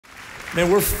Man,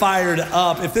 we're fired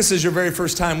up. If this is your very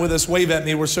first time with us, wave at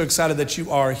me. We're so excited that you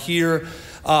are here.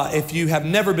 If you have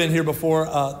never been here before,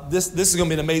 this is going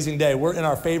to be an amazing day. We're in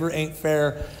our Favor Ain't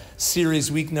Fair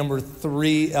series, week number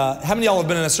 3. How many of y'all have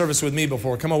been in a service with me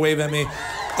before? Come on, wave at me.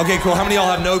 Okay, cool. How many of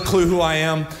y'all have no clue who I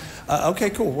am?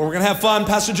 Okay, cool. Well, we're going to have fun.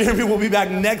 Pastor Jeremy will be back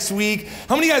next week.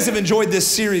 How many of you guys have enjoyed this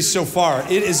series so far?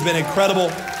 It has been incredible.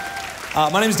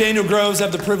 My name is Daniel Groves. I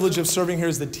have the privilege of serving here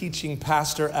as the teaching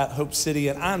pastor at Hope City,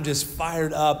 and I'm just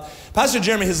fired up. Pastor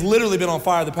Jeremy has literally been on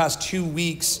fire the past 2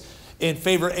 weeks in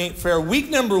Favor Ain't Fair. Week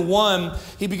number 1,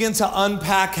 he begins to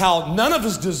unpack how none of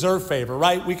us deserve favor,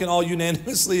 right? We can all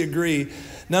unanimously agree.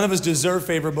 None of us deserve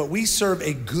favor, but we serve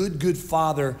a good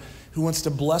Father who wants to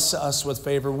bless us with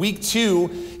favor. Week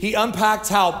 2, he unpacked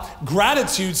how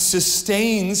gratitude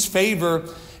sustains favor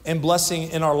and blessing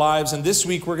in our lives. And this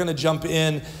week, we're going to jump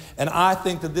in. And I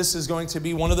think that this is going to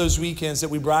be one of those weekends that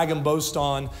we brag and boast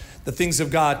on the things of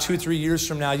God 2 or 3 years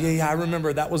from now. Yeah, I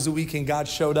remember that was the weekend God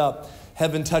showed up.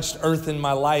 Heaven touched earth in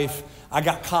my life. I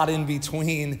got caught in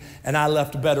between and I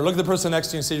left better. Look at the person next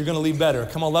to you and say, you're going to leave better.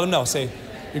 Come on, let them know. Say,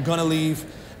 you're going to leave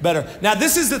better. Now,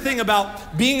 this is the thing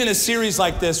about being in a series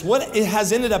like this. What it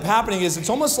has ended up happening is it's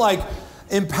almost like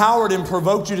empowered and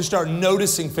provoked you to start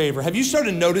noticing favor. Have you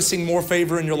started noticing more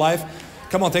favor in your life?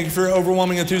 Come on, thank you for your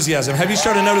overwhelming enthusiasm. Have you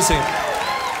started noticing it?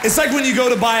 It's like when you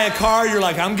go to buy a car, you're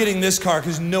like, I'm getting this car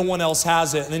because no one else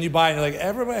has it. And then you buy it and you're like,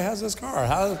 everybody has this car.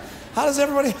 How does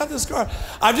everybody have this car?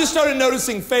 I've just started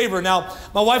noticing favor. Now,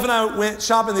 my wife and I went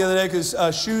shopping the other day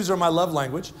because shoes are my love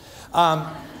language.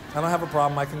 I don't have a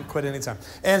problem. I can quit anytime.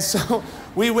 And so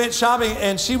we went shopping,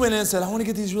 and she went in and said, I want to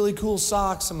get these really cool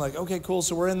socks. I'm like, okay, cool.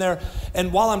 So we're in there.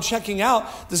 And while I'm checking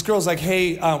out, this girl's like,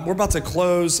 hey, we're about to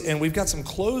close, and we've got some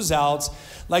closeouts.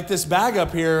 Like this bag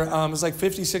up here is like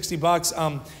 50, 60 bucks.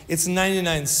 It's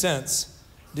 99 cents.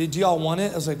 Do y'all want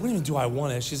it? I was like, what do you mean, do I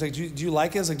want it? She's like, do you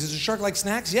like it? I was like, does a shark like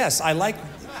snacks? Yes, I like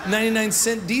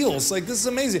 99-cent deals. Like, this is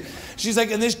amazing. She's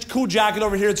like, and this cool jacket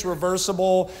over here, it's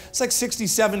reversible. It's like 60,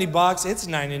 70 bucks. It's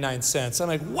 99 cents. I'm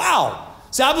like, wow.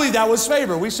 So I believe that was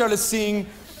favor. We started seeing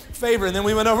favor. And then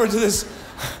we went over to this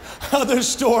other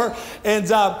store, and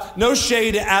no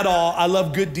shade at all. I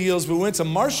love good deals, but we went to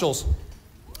Marshall's.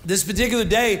 This particular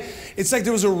day, it's like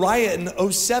there was a riot in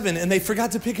 2007, and they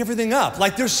forgot to pick everything up.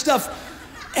 Like, there's stuff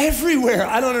everywhere.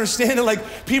 I don't understand it.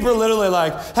 Like, people are literally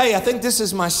like, hey, I think this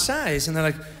is my size. And they're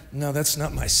like, no, that's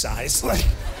not my size. Like,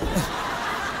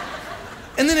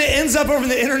 and then it ends up over in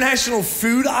the international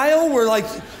food aisle where, like,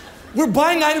 we're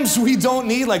buying items we don't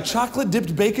need, like chocolate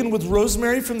dipped bacon with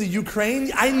rosemary from the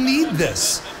Ukraine. I need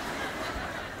this.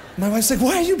 My wife's like,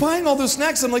 why are you buying all those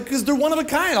snacks? I'm like, because they're one of a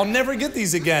kind. I'll never get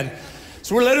these again.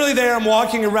 So we're literally there. I'm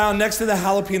walking around next to the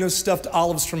jalapeno stuffed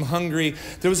olives from Hungary.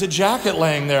 There was a jacket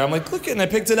laying there. I'm like, look, and I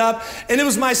picked it up, and it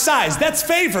was my size. That's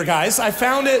favor, guys. I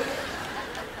found it.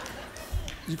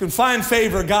 You can find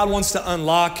favor. God wants to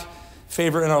unlock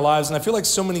favor in our lives. And I feel like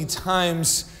so many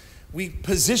times we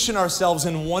position ourselves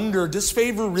and wonder, does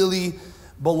favor really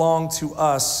belong to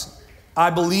us? I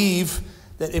believe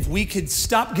that if we could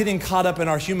stop getting caught up in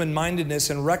our human-mindedness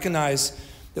and recognize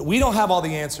that we don't have all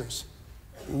the answers.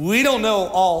 We don't know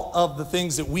all of the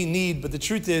things that we need, but the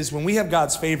truth is when we have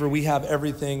God's favor, we have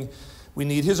everything we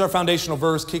need. Here's our foundational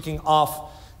verse kicking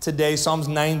off today. Psalms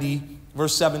 90,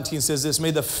 verse 17 says this, may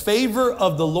the favor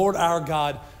of the Lord our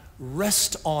God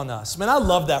rest on us. Man, I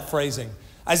love that phrasing.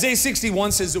 Isaiah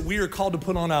 61 says that we are called to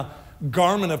put on a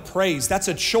garment of praise. That's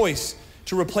a choice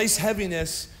to replace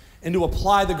heaviness and to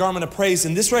apply the garment of praise.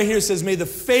 And this right here says, may the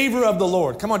favor of the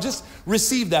Lord, come on, just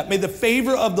receive that. May the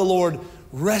favor of the Lord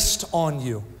rest on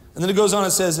you. And then it goes on,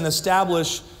 it says, and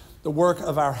establish the work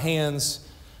of our hands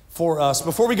for us.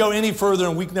 Before we go any further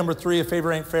in week number 3 of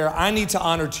Favor Ain't Fair, I need to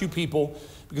honor 2 people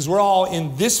because we're all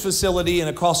in this facility and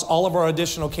across all of our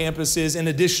additional campuses and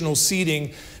additional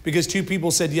seating because 2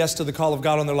 people said yes to the call of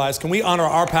God on their lives. Can we honor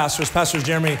our pastors, Pastors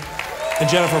Jeremy and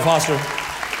Jennifer Foster?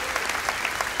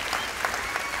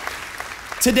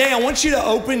 Today, I want you to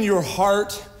open your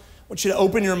heart. I want you to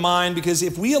open your mind because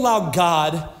if we allow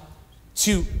God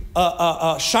to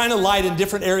shine a light in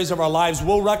different areas of our lives,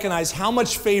 we'll recognize how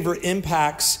much favor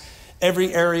impacts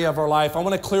every area of our life. I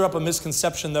want to clear up a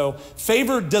misconception though.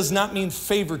 Favor does not mean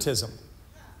favoritism.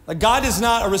 Like God is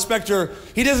not a respecter.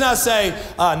 He does not say,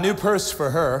 new purse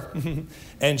for her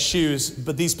and shoes,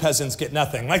 but these peasants get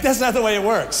nothing. Like that's not the way it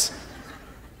works.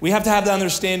 We have to have the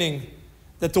understanding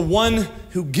that the one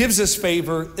who gives us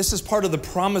favor, this is part of the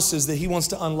promises that he wants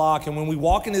to unlock. And when we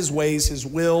walk in his ways, his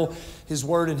will, his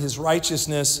word, and his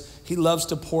righteousness, he loves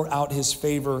to pour out his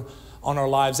favor on our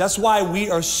lives. That's why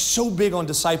we are so big on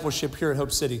discipleship here at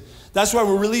Hope City. That's why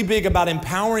we're really big about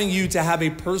empowering you to have a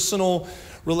personal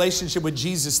relationship with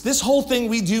Jesus. This whole thing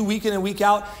we do week in and week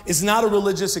out is not a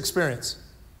religious experience.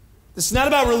 This is not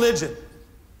about religion.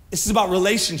 This is about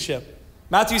relationship.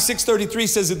 Matthew 6:33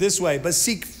 says it this way, but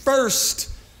seek first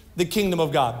the kingdom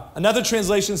of God. Another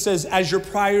translation says, as your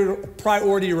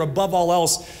priority or above all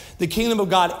else, the kingdom of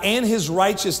God and his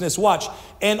righteousness, watch,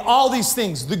 and all these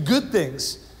things, the good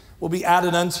things, will be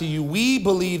added unto you. We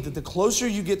believe that the closer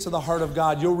you get to the heart of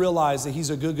God, you'll realize that he's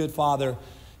a good, good father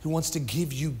who wants to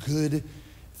give you good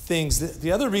things.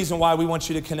 The other reason why we want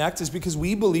you to connect is because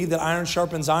we believe that iron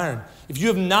sharpens iron. If you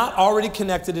have not already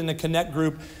connected in a connect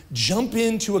group, jump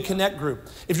into a connect group.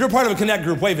 If you're a part of a connect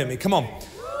group, wave at me, come on.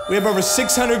 We have over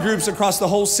 600 groups across the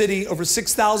whole city, over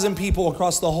 6,000 people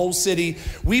across the whole city.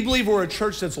 We believe we're a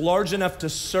church that's large enough to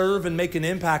serve and make an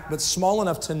impact, but small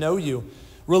enough to know you.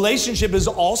 Relationship is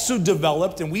also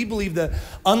developed, and we believe that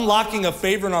unlocking a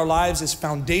favor in our lives is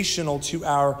foundational to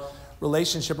our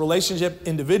relationship. Relationship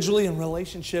individually and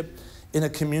relationship in a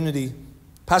community.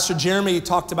 Pastor Jeremy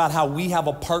talked about how we have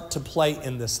a part to play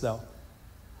in this, though.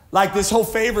 Like this whole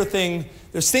favor thing,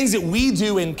 there's things that we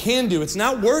do and can do. It's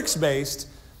not works-based.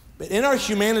 But in our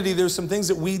humanity, there's some things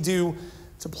that we do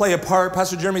to play a part.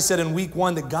 Pastor Jeremy said in week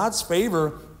 1 that God's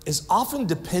favor is often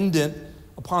dependent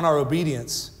upon our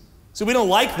obedience. So we don't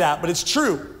like that, but it's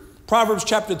true. Proverbs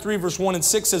chapter 3, verse 1 and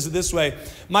 6 says it this way,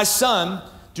 my son,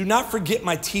 do not forget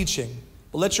my teaching,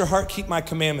 but let your heart keep my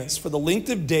commandments. For the length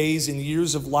of days and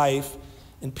years of life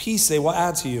and peace they will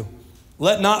add to you.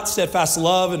 Let not steadfast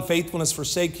love and faithfulness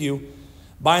forsake you.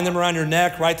 Bind them around your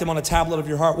neck, write them on a tablet of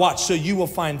your heart. Watch, so you will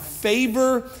find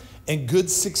favor and good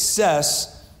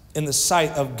success in the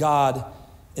sight of God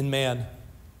and man.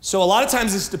 So a lot of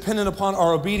times it's dependent upon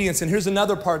our obedience. And here's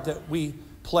another part that we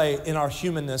play in our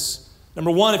humanness. Number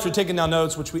 1, if you're taking down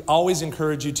notes, which we always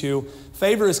encourage you to,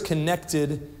 favor is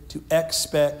connected to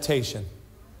expectation.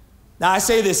 Now I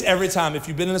say this every time. If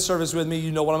you've been in a service with me,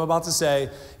 you know what I'm about to say.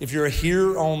 If you're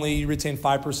here only, you retain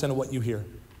 5% of what you hear.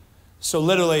 So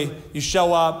literally, you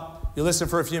show up, you listen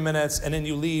for a few minutes, and then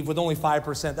you leave with only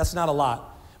 5%. That's not a lot.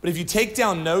 But if you take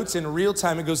down notes in real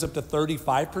time, it goes up to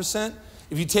 35%.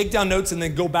 If you take down notes and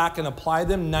then go back and apply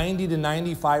them, 90 to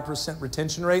 95%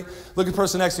 retention rate. Look at the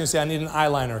person next to you and say, I need an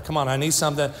eyeliner. Come on, I need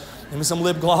something. Give me some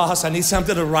lip gloss. I need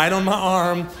something to write on my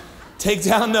arm. Take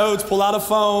down notes, pull out a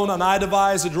phone, an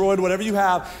iDevice, a Droid, whatever you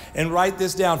have, and write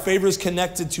this down. Favor is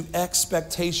connected to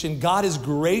expectation. God is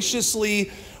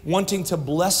graciously wanting to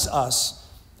bless us.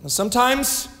 And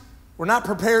sometimes we're not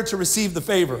prepared to receive the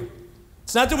favor.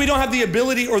 It's not that we don't have the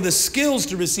ability or the skills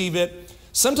to receive it.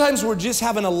 Sometimes we just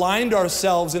haven't aligned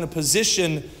ourselves in a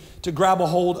position to grab a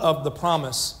hold of the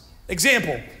promise.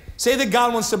 Example, say that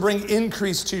God wants to bring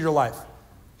increase to your life.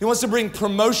 He wants to bring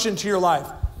promotion to your life.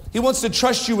 He wants to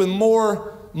trust you with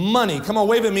more money. Come on,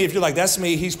 wave at me if you're like, that's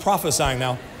me. He's prophesying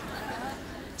now.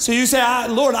 So you say,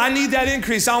 Lord, I need that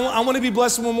increase. I want to be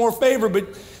blessed with more favor, but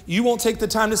you won't take the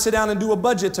time to sit down and do a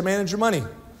budget to manage your money.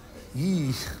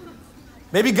 Yee.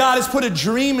 Maybe God has put a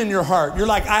dream in your heart. You're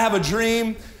like, I have a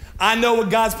dream. I know what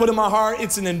God's put in my heart.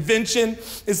 It's an invention.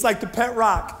 It's like the pet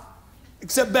rock,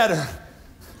 except better.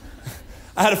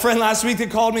 I had a friend last week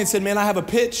that called me and said, man, I have a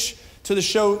pitch to the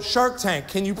show Shark Tank.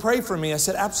 Can you pray for me? I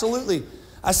said, absolutely.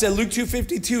 I said, Luke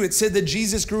 2:52, it said that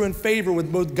Jesus grew in favor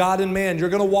with both God and man. You're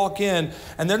going to walk in,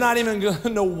 and they're not even going to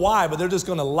know why, but they're just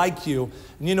going to like you.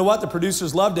 And you know what? The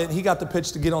producers loved it, and he got the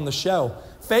pitch to get on the show.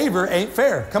 Favor ain't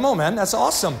fair. Come on, man. That's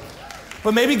awesome.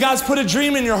 But maybe God's put a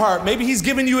dream in your heart. Maybe he's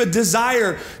given you a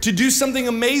desire to do something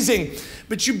amazing,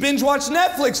 but you binge watch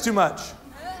Netflix too much.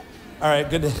 All right,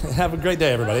 good. Have a great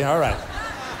day, everybody. All right.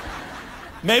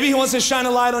 Maybe he wants to shine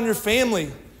a light on your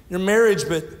family, your marriage,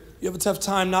 but you have a tough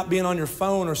time not being on your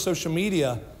phone or social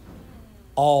media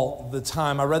all the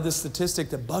time. I read this statistic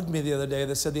that bugged me the other day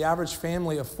that said the average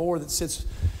family of 4 that sits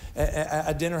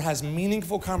at dinner has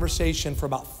meaningful conversation for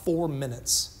about 4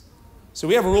 minutes. So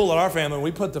we have a rule at our family.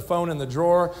 We put the phone in the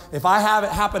drawer. If I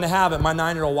happen to have it, my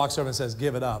 9-year-old walks over and says,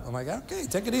 give it up. I'm like, okay,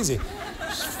 take it easy.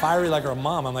 She's fiery like her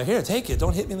mom. I'm like, here, take it.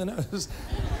 Don't hit me in the nose.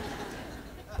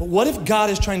 But what if God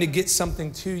is trying to get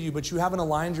something to you, but you haven't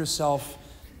aligned yourself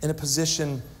in a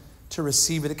position to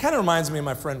receive it? It kind of reminds me of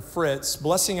my friend Fritz.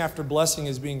 Blessing after blessing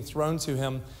is being thrown to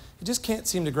him. He just can't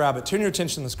seem to grab it. Turn your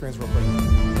attention to the screens real quick.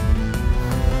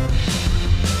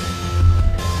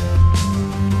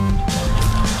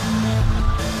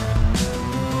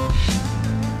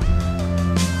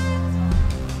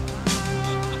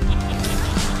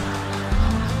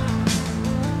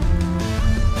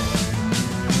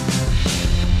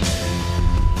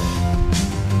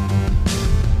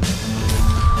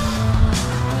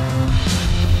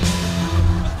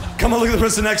 Come on, look at the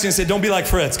person next to you and say, don't be like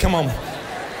Fritz. Come on.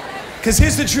 Because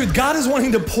here's the truth. God is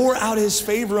wanting to pour out his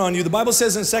favor on you. The Bible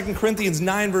says in 2 Corinthians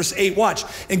 9, verse 8, watch,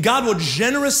 and God will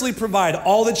generously provide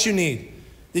all that you need.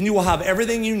 Then you will have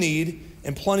everything you need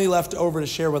and plenty left over to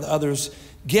share with others.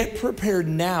 Get prepared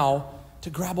now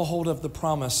to grab a hold of the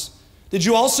promise. Did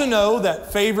you also know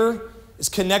that favor is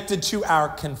connected to our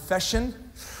confession?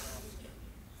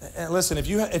 And listen, if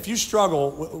you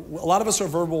struggle, a lot of us are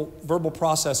verbal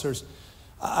processors.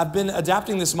 I've been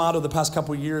adapting this motto the past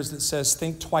couple of years that says,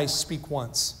 think twice, speak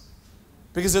once.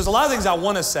 Because there's a lot of things I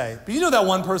want to say. But you know that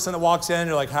one person that walks in,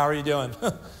 you're like, how are you doing?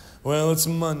 Well, it's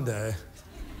Monday.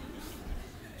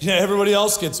 Yeah, everybody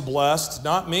else gets blessed.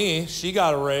 Not me. She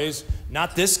got a raise.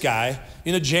 Not this guy.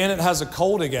 You know, Janet has a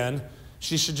cold again.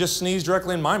 She should just sneeze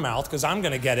directly in my mouth because I'm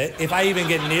going to get it. If I even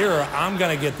get near her, I'm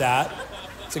going to get that.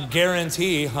 It's a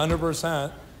guarantee,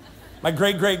 100%. My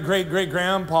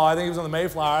great-great-great-great-grandpa, I think he was on the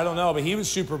Mayflower, I don't know, but he was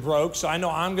super broke, so I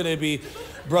know I'm going to be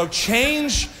broke.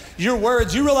 Change your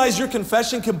words. You realize your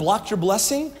confession can block your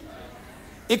blessing?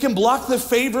 It can block the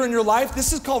favor in your life.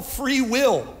 This is called free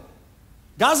will.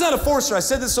 God's not a forcer. I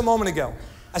said this a moment ago.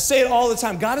 I say it all the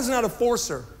time. God is not a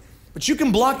forcer, but you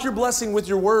can block your blessing with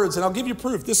your words, and I'll give you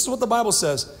proof. This is what the Bible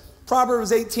says.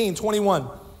 Proverbs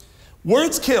 18:21.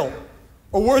 Words kill,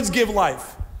 or words give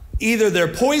life. Either they're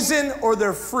poison or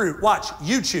they're fruit. Watch,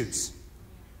 you choose.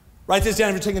 Write this down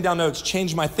if you're taking down notes.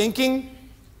 Change my thinking,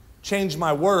 change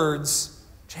my words,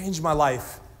 change my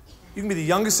life. You can be the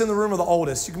youngest in the room or the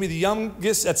oldest. You can be the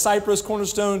youngest at Cypress,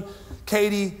 Cornerstone,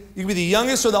 Katie. You can be the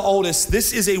youngest or the oldest.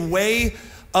 This is a way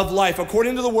of life.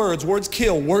 According to the words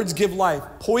kill, words give life.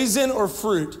 Poison or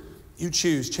fruit, you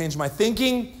choose. Change my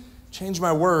thinking, change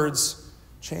my words,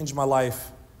 change my life.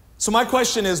 So my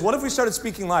question is, what if we started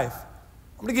speaking life?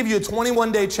 I'm going to give you a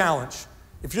 21-day challenge.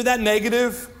 If you're that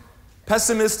negative,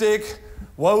 pessimistic,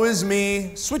 woe is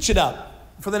me, switch it up.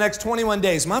 For the next 21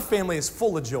 days, my family is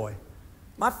full of joy.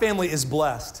 My family is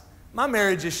blessed. My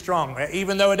marriage is strong.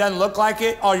 Even though it doesn't look like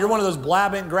it, oh, you're one of those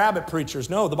blab it and grab it preachers.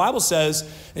 No, the Bible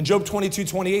says in Job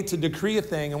 22:28 to decree a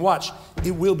thing, and watch,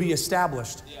 it will be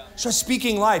established. Start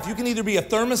speaking life. You can either be a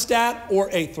thermostat or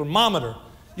a thermometer.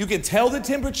 You can tell the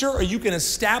temperature or you can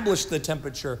establish the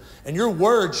temperature. And your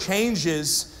word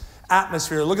changes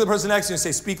atmosphere. Look at the person next to you and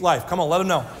say, speak life. Come on, let them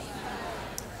know.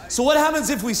 So what happens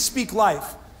if we speak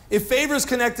life? If favor is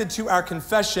connected to our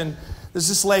confession, there's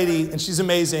this lady, and she's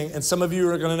amazing, and some of you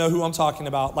are going to know who I'm talking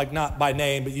about, like not by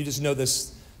name, but you just know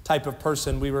this type of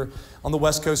person. We were on the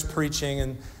West Coast preaching,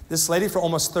 and this lady for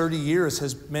almost 30 years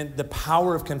has meant the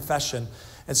power of confession.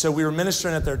 And so we were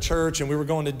ministering at their church, and we were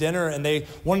going to dinner, and they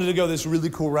wanted to go to this really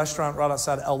cool restaurant right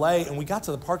outside of LA, and we got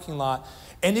to the parking lot,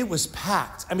 and it was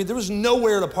packed. I mean, there was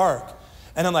nowhere to park.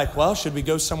 And I'm like, well, should we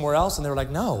go somewhere else? And they were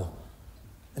like, no.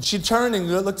 And she turned and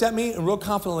looked at me and real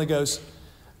confidently goes,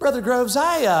 Brother Groves,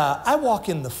 I walk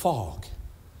in the fog.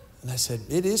 And I said,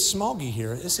 it is smoggy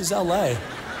here. This is LA.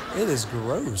 It is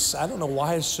gross. I don't know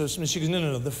why it's so small. She goes,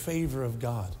 no, the favor of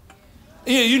God.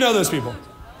 You know those people.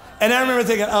 And I remember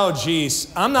thinking, oh,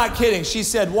 geez, I'm not kidding. She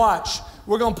said, watch,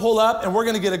 we're going to pull up and we're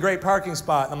going to get a great parking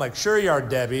spot. And I'm like, sure you are,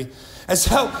 Debbie. And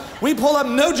so we pull up,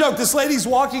 no joke, this lady's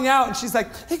walking out and she's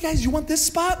like, hey guys, you want this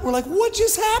spot? We're like, what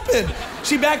just happened?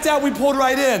 She backed out, we pulled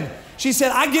right in. She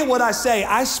said, I get what I say.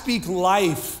 I speak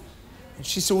life. And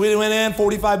she said, we went in,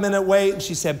 45-minute wait. And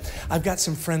she said, I've got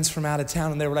some friends from out of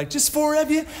town. And they were like, just 4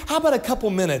 of you? How about a couple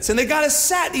minutes? And they got us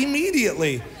sat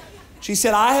immediately. She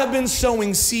said, I have been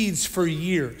sowing seeds for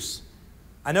years.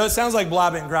 I know it sounds like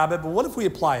blab it and grab it, but what if we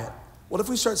apply it? What if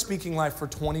we start speaking life for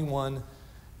 21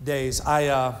 days?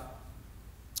 My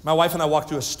wife and I walked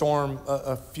through a storm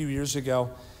a few years ago,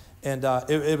 and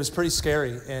it was pretty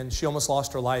scary, and she almost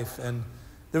lost her life. And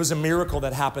there was a miracle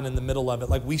that happened in the middle of it.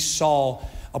 Like we saw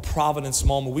a providence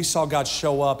moment. We saw God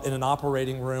show up in an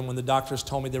operating room when the doctors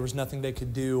told me there was nothing they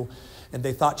could do. And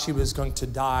they thought she was going to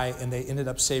die, and they ended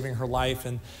up saving her life.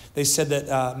 And they said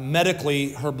that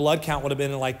medically, her blood count would have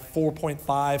been like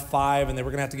 4.55, and they were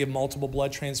going to have to give multiple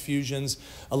blood transfusions.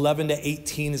 11 to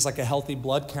 18 is like a healthy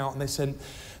blood count. And they said,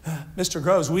 Mr.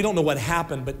 Groves, we don't know what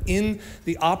happened, but in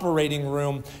the operating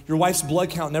room, your wife's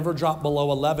blood count never dropped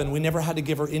below 11. We never had to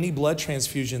give her any blood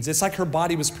transfusions. It's like her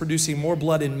body was producing more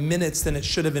blood in minutes than it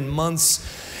should have in months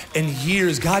and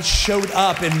years. God showed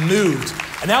up and moved.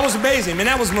 And that was amazing. I mean,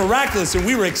 that was miraculous, and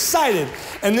we were excited.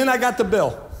 And then I got the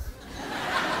bill.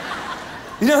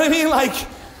 You know what I mean?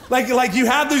 Like you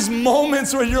have these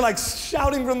moments where you're like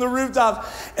shouting from the rooftop.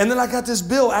 And then I got this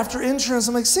bill after insurance.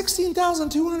 I'm like,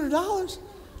 $16,200.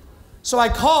 So I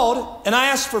called and I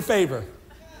asked for favor.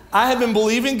 I had been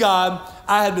believing God.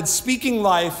 I had been speaking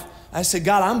life I said,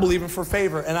 God, I'm believing for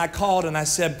favor. And I called and I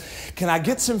said, can I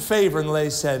get some favor? And the lady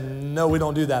said, no, we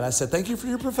don't do that. I said, thank you for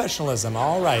your professionalism.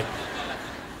 All right.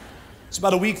 So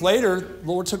about a week later, the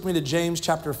Lord took me to James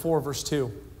chapter 4, verse 2.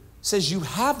 It says, you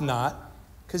have not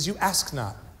because you ask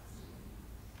not.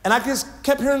 And I just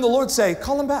kept hearing the Lord say,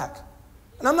 call him back.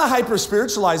 And I'm not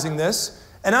hyper-spiritualizing this.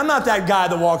 And I'm not that guy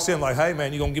that walks in like, hey,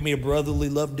 man, you going to give me a brotherly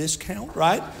love discount,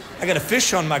 right? I got a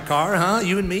fish on my car, huh?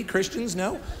 You and me, Christians,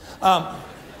 no?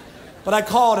 But I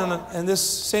called, and this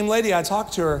same lady, I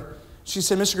talked to her. She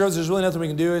said, Mr. Groves, there's really nothing we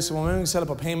can do. I said, well, maybe we can set up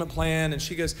a payment plan. And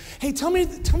she goes, hey, tell me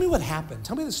what happened.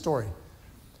 Tell me the story.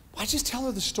 Well, I just tell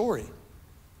her the story.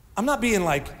 I'm not being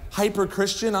like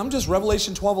hyper-Christian. I'm just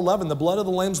Revelation 12:11. The blood of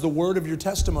the Lamb's the word of your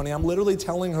testimony. I'm literally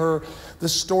telling her the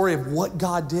story of what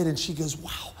God did. And she goes,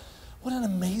 wow, what an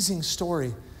amazing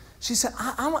story. She said,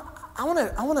 I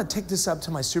want to take this up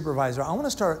to my supervisor. I want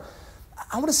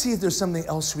to see if there's something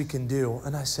else we can do.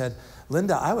 And I said,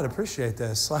 Linda, I would appreciate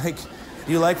this. Like,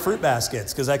 you like fruit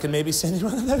baskets? Because I can maybe send you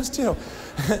one of those too.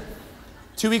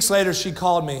 2 weeks later, she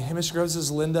called me. Hey, Mr. Groves, this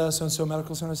is Linda, so-and-so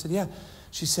medical center. I said, yeah.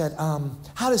 She said,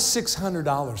 how does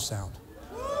 $600 sound?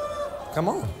 Come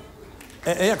on.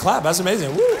 Yeah, clap. That's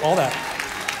amazing. Woo, all that.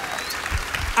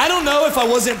 I don't know if I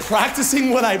wasn't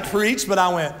practicing what I preached, but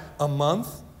I went, a month?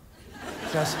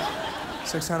 Just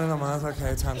 600 a month,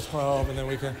 okay, times 12, and then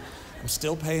we can, I'm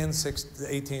still paying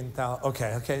 18,000.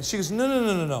 Okay. She goes,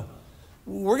 no.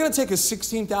 We're gonna take a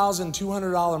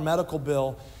 $16,200 medical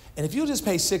bill, and if you'll just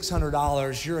pay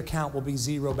 $600, your account will be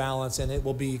zero balance and it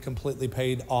will be completely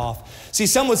paid off. See,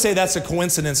 some would say that's a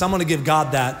coincidence. I'm gonna give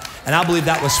God that, and I believe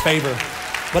that was favor.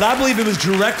 But I believe it was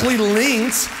directly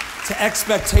linked to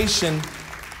expectation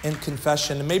and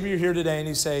confession. And maybe you're here today and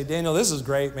you say, Daniel, this is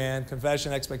great, man.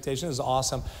 Confession, expectation is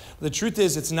awesome. But the truth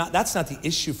is, that's not the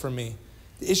issue for me.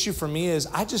 The issue for me is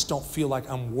I just don't feel like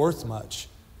I'm worth much.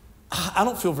 I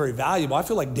don't feel very valuable. I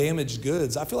feel like damaged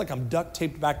goods. I feel like I'm duct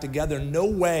taped back together. No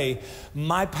way,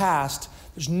 my past,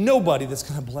 there's nobody that's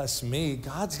gonna bless me.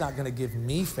 God's not gonna give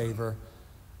me favor.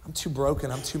 I'm too broken,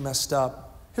 I'm too messed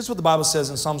up. Here's what the Bible says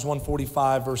in Psalms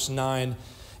 145, verse 9.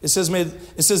 It says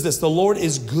this, the Lord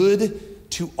is good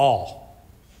to all.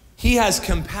 He has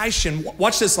compassion,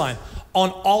 watch this line, on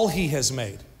all he has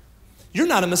made. You're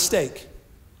not a mistake.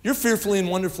 You're fearfully and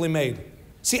wonderfully made.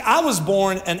 See, I was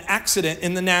born an accident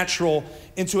in the natural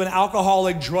into an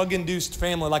alcoholic, drug-induced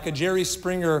family, like a Jerry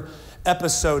Springer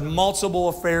episode, multiple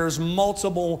affairs,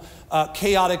 multiple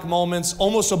chaotic moments,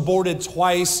 almost aborted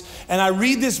twice. And I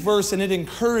read this verse and it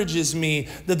encourages me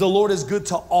that the Lord is good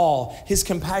to all. His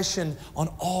compassion on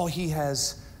all he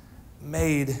has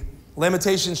made.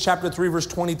 Lamentations chapter 3, verse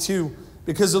 22,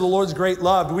 because of the Lord's great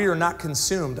love, we are not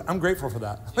consumed. I'm grateful for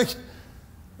that.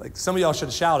 Like some of y'all should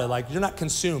have shouted, like, you're not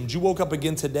consumed. You woke up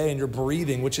again today and you're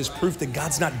breathing, which is proof that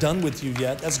God's not done with you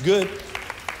yet. That's good.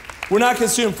 We're not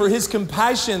consumed, for his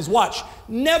compassions, watch,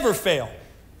 never fail.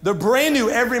 They're brand new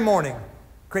every morning.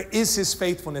 Great is his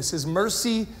faithfulness, his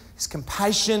mercy, his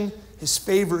compassion, his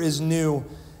favor is new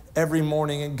every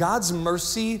morning. And God's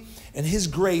mercy and his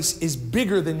grace is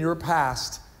bigger than your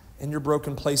past and your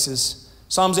broken places.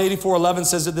 Psalms 84:11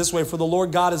 says it this way, for the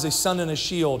Lord God is a sun and a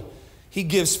shield. He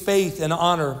gives faith and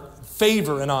honor,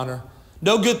 favor and honor.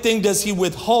 No good thing does he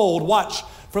withhold, watch,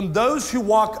 from those who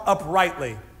walk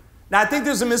uprightly. Now, I think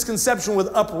there's a misconception with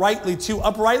uprightly too.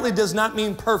 Uprightly does not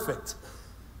mean perfect.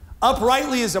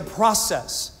 Uprightly is a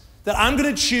process that I'm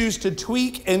going to choose to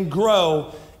tweak and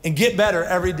grow and get better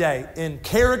every day in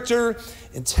character,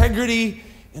 integrity,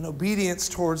 and obedience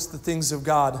towards the things of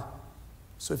God.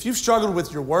 So if you've struggled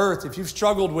with your worth, if you've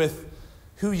struggled with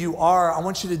who you are, I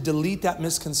want you to delete that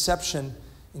misconception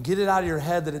and get it out of your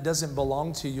head that it doesn't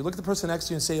belong to you. Look at the person next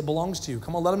to you and say, it belongs to you.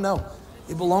 Come on, let them know.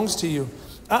 It belongs to you.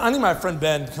 I need my friend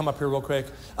Ben to come up here real quick.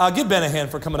 Give Ben a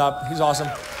hand for coming up. He's awesome.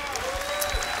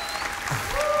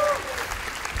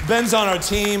 Ben's on our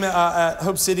team at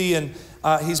Hope City, and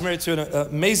he's married to an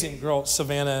amazing girl,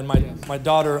 Savannah, and my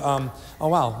daughter, oh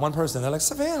wow, one person. They're like,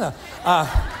 Savannah.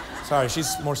 Sorry,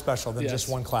 she's more special than just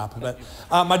one clap. But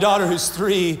my daughter, who's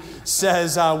 3,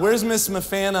 says, where's Miss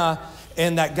Mafana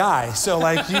and that guy? So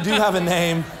like, you do have a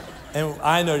name, and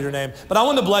I know your name. But I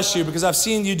want to bless you because I've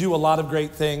seen you do a lot of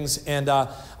great things, and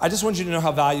I just want you to know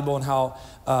how valuable and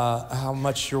how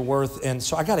much you're worth. And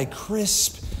so I got a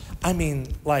crisp, I mean,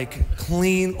 like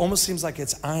clean, almost seems like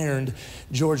it's ironed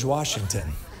George Washington.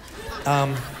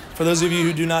 For those of you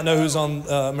who do not know who's on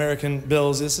American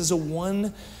bills, this is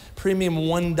a premium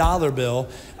 $1 bill.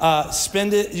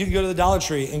 Spend it, you can go to the Dollar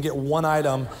Tree and get one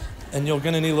item, and you're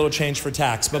gonna need a little change for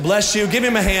tax. But bless you, give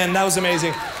him a hand, that was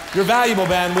amazing. You're valuable,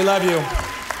 Ben, we love you.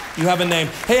 You have a name.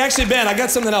 Hey, actually, Ben, I got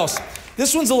something else.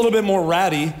 This one's a little bit more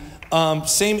ratty.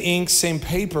 Same ink, same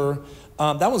paper.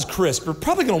 That one's crisp. We're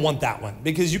probably gonna want that one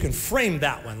because you can frame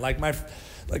that one.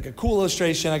 Like a cool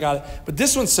illustration, I got it. But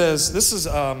this one says, this is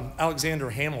Alexander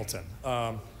Hamilton.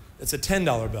 It's a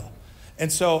 $10 bill.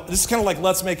 And so this is kind of like,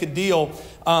 let's make a deal.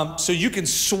 So you can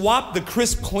swap the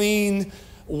crisp, clean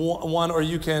one, or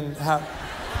you can have,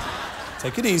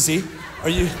 take it easy.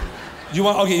 You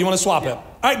want to swap it. All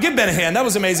right, give Ben a hand. That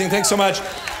was amazing. Thanks so much.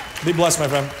 Be blessed, my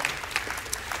friend.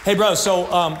 Hey, bro,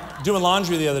 so doing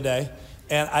laundry the other day,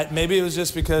 and maybe it was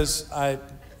just because I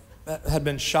had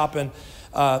been shopping.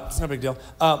 It's no big deal.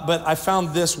 But I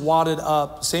found this wadded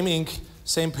up, same ink,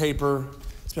 same paper.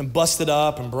 It's been busted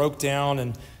up and broke down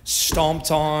and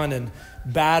stomped on and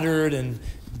battered and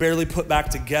barely put back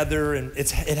together, and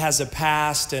it has a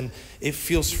past, and it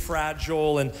feels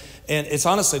fragile, and it's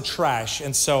honestly trash.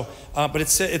 And so, but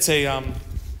it's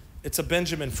a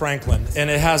Benjamin Franklin, and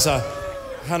it has a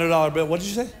 $100 bill. What did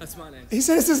you say? That's my name. He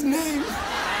says his name.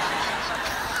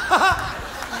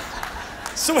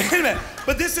 So wait a minute,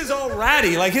 but this is all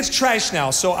ratty, like it's trash now.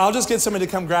 So I'll just get somebody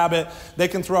to come grab it. They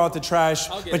can throw out the trash,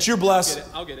 but you're blessed.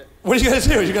 I'll get it. What are you gonna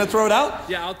do? Are you gonna throw it out?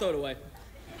 Yeah, I'll throw it away.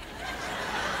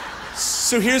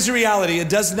 So here's the reality. It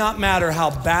does not matter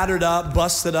how battered up,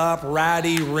 busted up,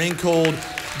 ratty, wrinkled,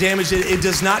 damaged. It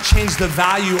does not change the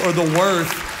value or the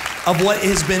worth of what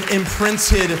has been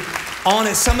imprinted on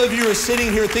it. Some of you are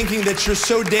sitting here thinking that you're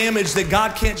so damaged that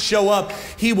God can't show up.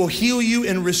 He will heal you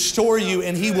and restore you,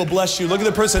 and He will bless you. Look at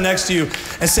the person next to you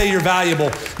and say you're valuable.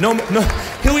 No,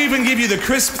 He'll even give you the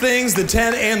crisp things, the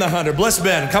 10 and the 100. Bless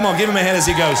Ben. Come on, give him a hand as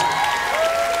he goes.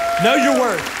 Know your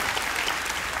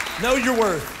worth. Know your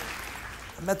worth.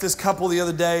 I met this couple the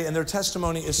other day, and their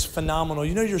testimony is phenomenal.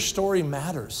 You know, your story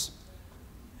matters.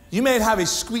 You may have a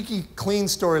squeaky clean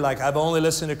story like, I've only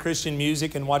listened to Christian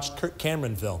music and watched Kirk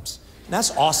Cameron films. And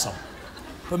that's awesome.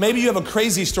 But maybe you have a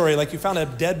crazy story like you found a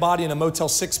dead body in a Motel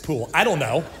 6 pool. I don't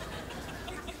know.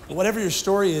 But whatever your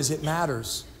story is, it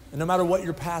matters. And no matter what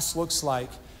your past looks like,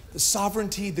 the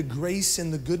sovereignty, the grace,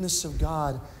 and the goodness of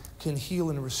God can heal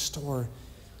and restore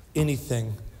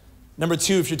anything. Number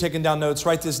 2, if you're taking down notes,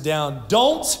 write this down.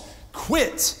 Don't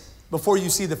quit before you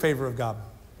see the favor of God.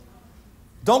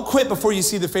 Don't quit before you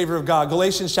see the favor of God.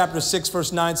 Galatians chapter 6,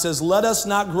 verse 9 says, let us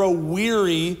not grow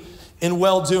weary in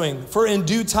well-doing, for in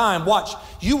due time, watch,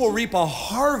 you will reap a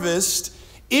harvest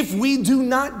if we do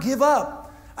not give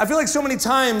up. I feel like so many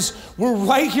times we're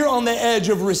right here on the edge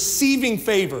of receiving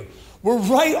favor. We're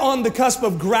right on the cusp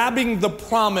of grabbing the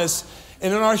promise,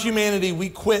 and in our humanity, we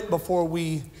quit before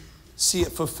we see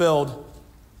it fulfilled.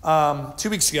 2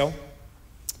 weeks ago,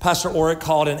 Pastor Oric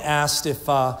called and asked if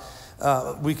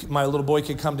my little boy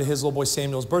could come to his little boy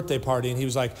Samuel's birthday party, and he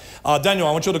was like, Daniel,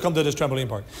 I want you to come to this trampoline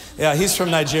park. Yeah, he's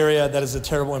from Nigeria. That is a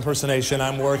terrible impersonation.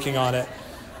 I'm working on it.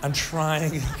 I'm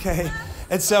trying, okay?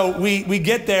 And so we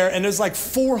get there, and there's like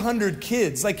 400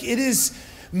 kids. Like, it is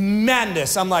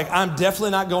madness. I'm like, I'm definitely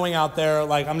not going out there.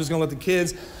 Like, I'm just gonna let the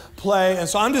kids play. And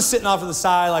so I'm just sitting off to the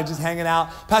side, like just hanging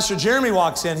out. Pastor Jeremy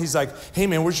walks in. He's like, hey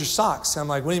man, where's your socks? I'm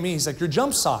like, what do you mean? He's like, your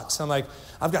jump socks. I'm like,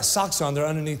 I've got socks on. They're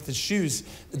underneath the shoes.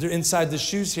 They're inside the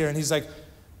shoes here. And he's like,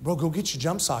 bro, go get your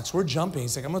jump socks. We're jumping.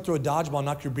 He's like, I'm gonna throw a dodgeball and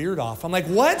knock your beard off. I'm like,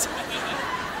 what?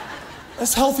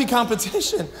 That's healthy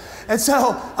competition. And so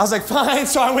I was like, fine.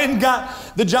 So I went and got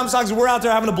the jump socks. We're out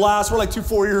there having a blast. We're like 2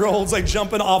 4-year-olds, like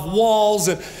jumping off walls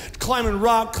and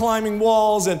climbing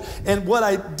walls. And what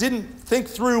I didn't think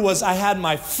through was I had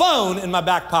my phone in my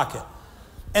back pocket.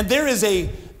 And there is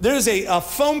a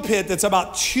foam pit that's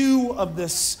about 2 of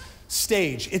this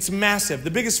stage. It's massive,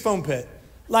 the biggest foam pit.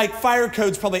 Like fire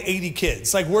code's probably 80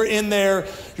 kids. Like we're in there,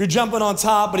 you're jumping on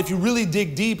top, but if you really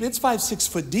dig deep, it's 5, 6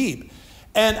 foot deep.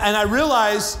 And I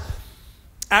realized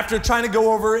after trying to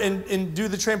go over and do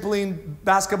the trampoline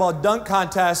basketball dunk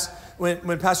contest,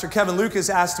 when Pastor Kevin Lucas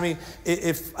asked me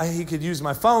if he could use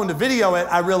my phone to video it,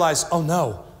 I realized, oh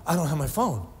no, I don't have my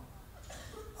phone.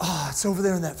 Oh, it's over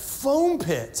there in that foam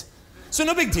pit. So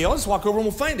no big deal, I'll just walk over and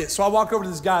we'll find it. So I walk over to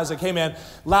this guy, I was like, hey man,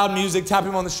 loud music, tap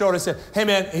him on the shoulder. I said, hey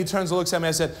man, he turns and looks at me,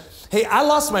 I said, hey, I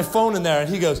lost my phone in there. And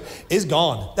he goes, it's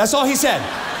gone. That's all he said.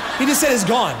 He just said it's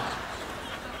gone.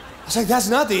 I was like, that's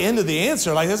not the end of the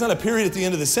answer. Like, that's not a period at the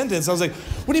end of the sentence. I was like,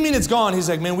 what do you mean it's gone? He's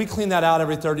like, man, we clean that out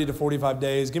every 30 to 45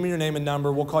 days. Give me your name and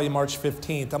number. We'll call you March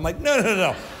 15th. I'm like,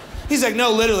 no. He's like,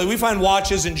 no, literally, we find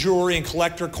watches and jewelry and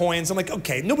collector coins. I'm like,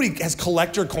 okay, nobody has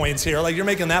collector coins here. Like, you're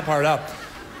making that part up.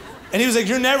 And he was like,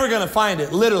 you're never going to find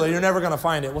it. Literally, you're never going to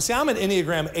find it. Well, see, I'm an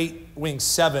Enneagram 8 wing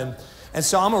 7. And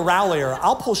so I'm a rallier.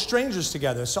 I'll pull strangers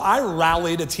together. So I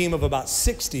rallied a team of about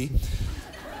 60.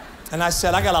 And I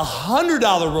said, I got a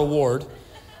 $100 reward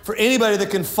for anybody that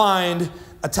can find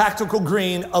a tactical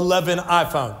green 11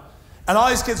 iPhone. And all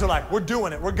these kids are like, we're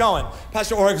doing it, we're going.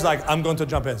 Pastor Oreg's like, I'm going to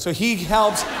jump in. So he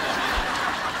helps.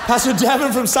 Pastor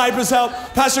Devin from Cyprus helped.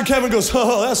 Pastor Kevin goes,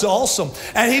 oh, that's awesome.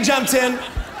 And he jumped in.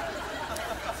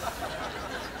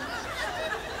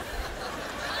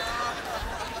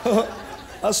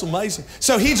 That's amazing.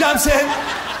 So he jumps in.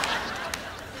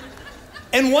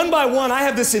 And one by one, I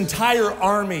have this entire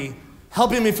army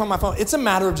helping me from my phone. It's a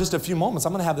matter of just a few moments.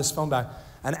 I'm going to have this phone back.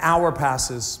 An hour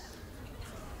passes.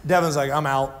 Devin's like, I'm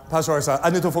out. Pastor Oreg's like,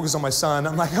 I need to focus on my son.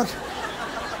 I'm like, okay.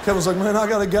 Kevin's like, man, I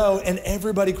got to go. And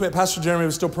everybody quit. Pastor Jeremy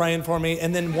was still praying for me.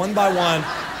 And then one by one,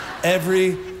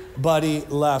 everybody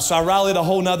left. So I rallied a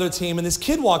whole nother team. And this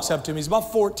kid walks up to me. He's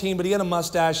about 14, but he had a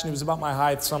mustache and he was about my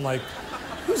height. So I'm like,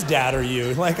 whose dad are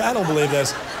you? Like, I don't believe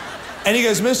this. And he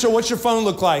goes, mister, what's your phone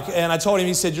look like? And I told him,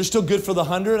 he said, you're still good for the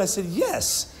 100? I said,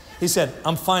 yes. He said,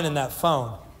 I'm finding that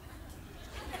phone.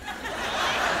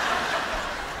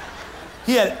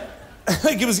 He had,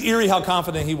 like, it was eerie how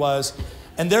confident he was.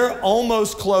 And they're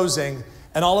almost closing,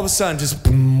 and all of a sudden, just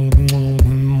boom, boom,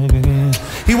 boom, boom.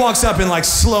 He walks up in like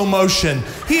slow motion.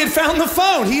 He had found the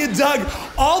phone. He had dug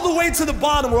all the way to the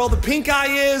bottom where all the pink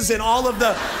eye is and all of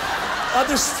the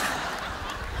other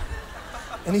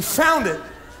and he found it.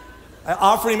 I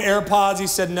offered him AirPods. He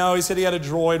said no. He said he had a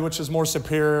Droid, which is more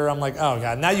superior. I'm like, oh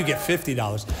God, now you get $50.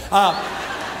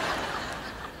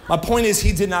 My point is,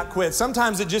 he did not quit.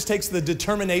 Sometimes it just takes the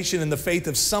determination and the faith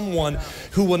of someone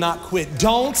who will not quit.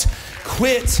 Don't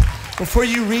quit before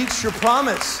you reach your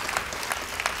promise.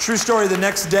 True story, the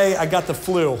next day I got the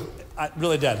flu. I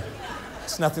really did.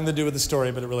 It's nothing to do with the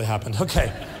story, but it really happened.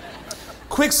 Okay.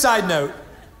 Quick side note.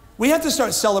 We have to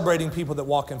start celebrating people that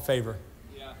walk in favor.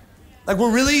 Like,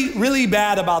 we're really, really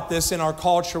bad about this in our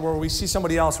culture where we see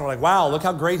somebody else and we're like, wow, look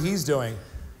how great he's doing.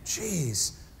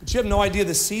 Jeez. But you have no idea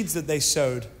the seeds that they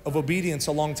sowed of obedience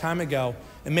a long time ago.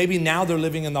 And maybe now they're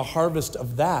living in the harvest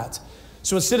of that.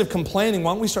 So instead of complaining,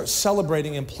 why don't we start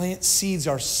celebrating and plant seeds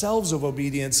ourselves of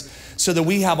obedience so that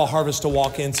we have a harvest to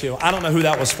walk into? I don't know who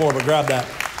that was for, but grab that.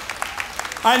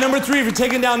 All right, number 3, if you're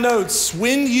taking down notes,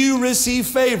 when you receive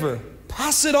favor,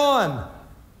 pass it on.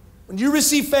 When you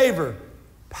receive favor,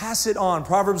 pass it on.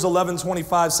 Proverbs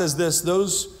 11:25 says this,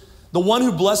 the one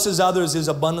who blesses others is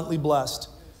abundantly blessed.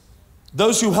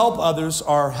 Those who help others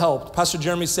are helped. Pastor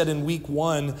Jeremy said in week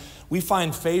 1, we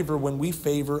find favor when we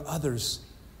favor others.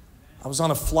 I was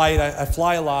on a flight. I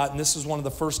fly a lot, and this was one of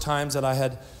the first times that I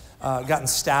had gotten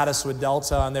status with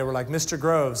Delta, and they were like, Mr.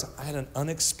 Groves, I had an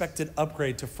unexpected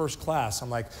upgrade to first class. I'm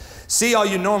like, see all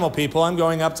you normal people, I'm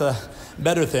going up to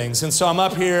better things. And so I'm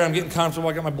up here, I'm getting comfortable,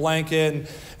 I got my blanket,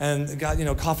 and got,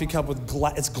 coffee cup with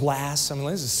it's glass. I mean,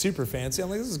 this is super fancy. I'm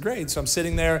like, this is great. So I'm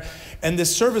sitting there, and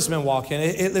this serviceman walk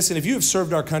in. Listen, if you have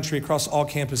served our country across all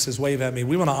campuses, wave at me.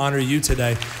 We want to honor you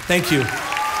today. Thank you.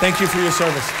 Thank you for your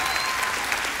service.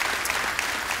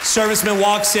 Serviceman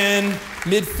walks in,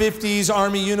 mid-50s,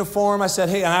 Army uniform. I said,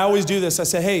 hey, and I always do this. I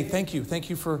said, hey, thank you. Thank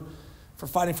you for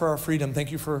fighting for our freedom.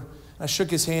 Thank you for, I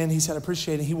shook his hand. He said, I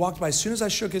appreciate it. He walked by. As soon as I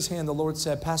shook his hand, the Lord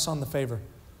said, pass on the favor.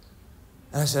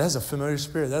 And I said, that's a familiar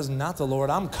spirit. That's not the Lord.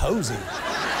 I'm cozy.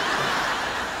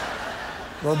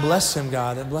 Lord, bless him,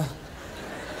 God.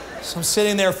 So I'm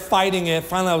sitting there fighting it.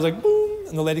 Finally, I was like, boom.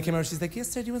 And the lady came over. She's like,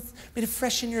 yes, sir, do you want me to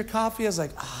freshen your coffee? I was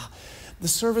like, the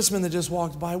serviceman that just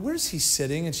walked by, where's he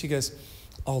sitting? And she goes,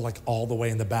 oh, like all the way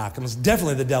in the back. And it's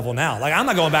definitely the devil now. Like, I'm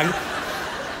not going back.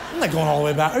 I'm not going all the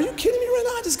way back. Are you kidding me right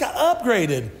now? I just got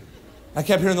upgraded. I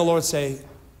kept hearing the Lord say,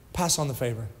 pass on the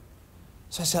favor.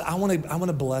 So I said, I want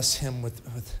to bless him with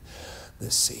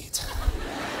this seat.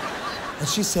 And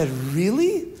she said,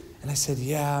 really? And I said,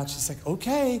 yeah. And she's like,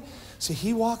 okay. So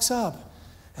he walks up.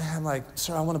 And I'm like,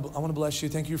 sir, I want to bless you.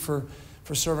 Thank you for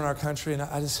serving our country. And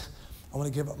I want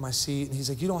to give up my seat. And he's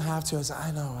like, you don't have to. I said,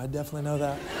 I know. I definitely know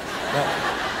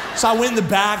that. So I went in the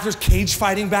back. There's cage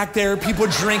fighting back there. People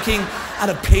drinking out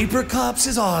of paper cups.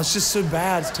 It's just so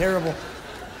bad. It's terrible.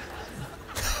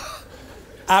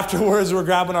 Afterwards, we're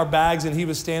grabbing our bags, and he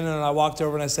was standing, and I walked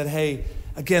over, and I said, hey,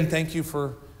 again, thank you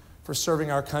for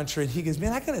serving our country. And he goes,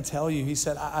 man, I got to tell you. He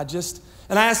said,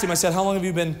 and I asked him, I said, how long have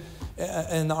you been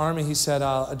in the Army? He said,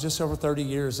 just over 30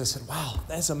 years. I said, wow,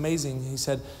 that's amazing. He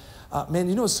said, man,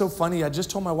 you know what's so funny? I just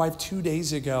told my wife 2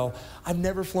 days ago, I've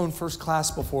never flown first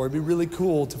class before. It'd be really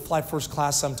cool to fly first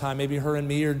class sometime, maybe her and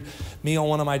me or me on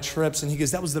one of my trips. And he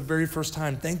goes, that was the very first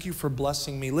time. Thank you for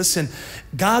blessing me. Listen,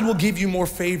 God will give you more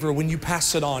favor when you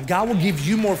pass it on. God will give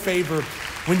you more favor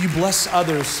when you bless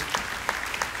others.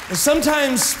 And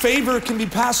sometimes favor can be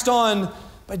passed on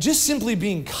by just simply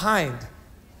being kind.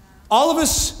 All of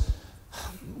us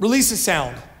release a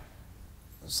sound.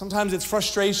 Sometimes it's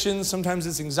frustration, sometimes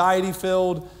it's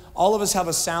anxiety-filled. All of us have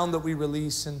a sound that we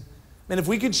release. And Man, if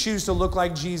we could choose to look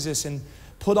like Jesus and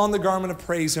put on the garment of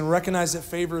praise and recognize that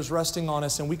favor is resting on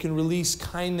us and we can release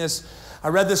kindness. I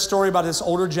read this story about this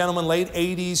older gentleman, late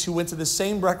 80s, who went to the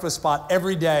same breakfast spot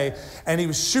every day, and he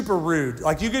was super rude.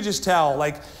 Like, you could just tell,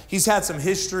 like, he's had some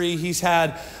history, he's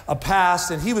had a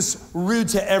past, and he was rude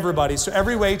to everybody. So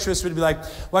every waitress would be like,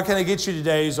 what can I get you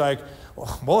today? He's like,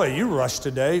 well, boy, you rushed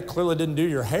today. Clearly didn't do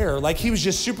your hair. Like, he was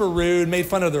just super rude, made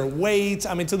fun of their weight.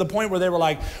 I mean, to the point where they were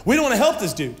like, we don't want to help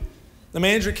this dude. The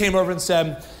manager came over and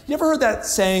said, you ever heard that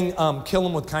saying, kill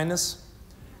him with kindness?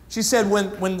 She said,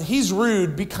 when he's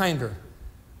rude, be kinder.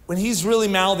 When he's really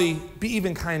mouthy, be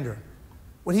even kinder.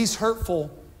 When he's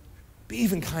hurtful, be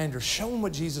even kinder. Show him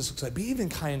what Jesus looks like. Be even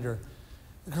kinder.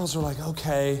 The girls were like,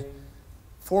 okay.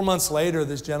 4 months later,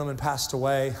 this gentleman passed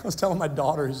away. I was telling my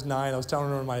daughter, who's 9, I was telling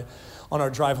her on our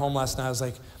drive home last night, I was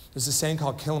like, there's a saying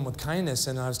called kill him with kindness.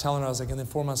 And I was telling her, I was like, and then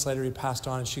 4 months later, he passed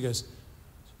on. And she goes,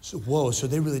 so, whoa, so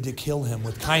they really did kill him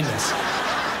with kindness.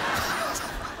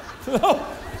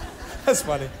 Oh, that's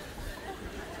funny.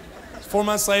 4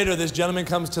 months later, this gentleman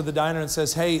comes to the diner and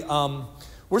says, hey,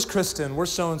 where's Kristen?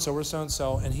 Where's so-and-so? Where's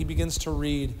so-and-so? And he begins to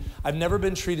read, I've never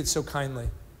been treated so kindly.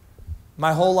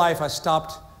 My whole life, I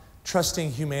stopped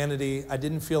trusting humanity. I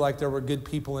didn't feel like there were good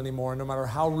people anymore. No matter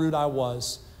how rude I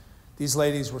was, these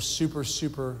ladies were super,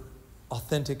 super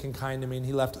authentic and kind to me. And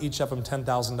he left each of them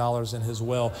 $10,000 in his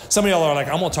will. Some of y'all are like,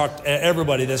 I'm going to talk to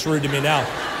everybody that's rude to me now.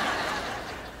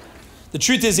 The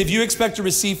truth is, if you expect to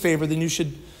receive favor, then you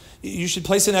should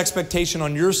place an expectation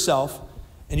on yourself,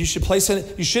 and you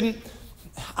shouldn't,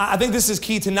 I think this is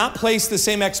key, to not place the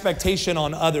same expectation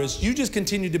on others. You just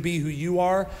continue to be who you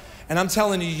are, and I'm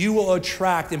telling you, you will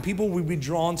attract, and people will be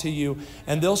drawn to you,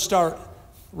 and they'll start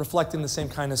reflecting the same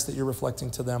kindness that you're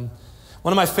reflecting to them.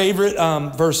 One of my favorite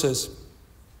verses,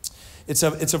 it's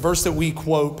a verse that we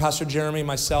quote, Pastor Jeremy,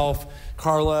 myself,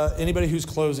 Carla, anybody who's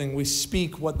closing, we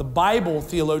speak what the Bible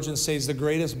theologians say is the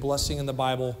greatest blessing in the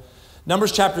Bible.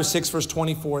 Numbers chapter 6, verse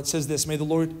 24, it says this, may the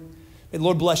Lord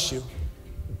bless you.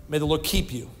 May the Lord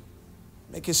keep you.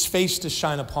 Make his face to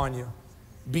shine upon you.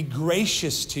 Be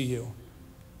gracious to you.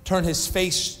 Turn his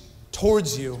face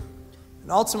towards you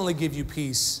and ultimately give you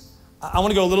peace. I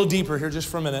want to go a little deeper here just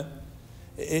for a minute.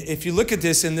 If you look at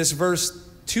this, in this verse,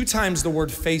 2 times the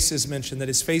word face is mentioned, that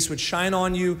his face would shine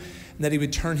on you and that he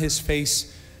would turn his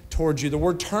face towards you. The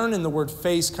word turn and the word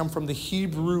face come from the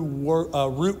Hebrew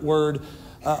root word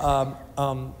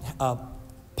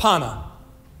pana.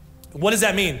 What does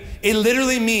that mean? It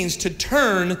literally means to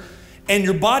turn, and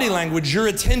your body language, your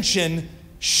attention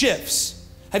shifts.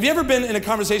 Have you ever been in a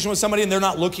conversation with somebody and they're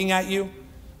not looking at you?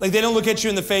 Like, they don't look at you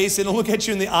in the face, they don't look at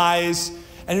you in the eyes,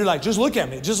 and you're like, just look at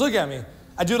me, just look at me.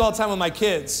 I do it all the time with my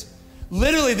kids.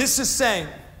 Literally, this is saying,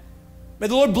 may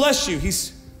the Lord bless you.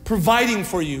 He's providing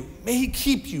for you. May he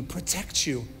keep you, protect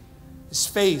you. His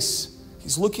face,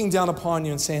 he's looking down upon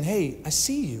you and saying, hey, I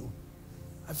see you.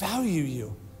 I value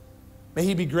you. May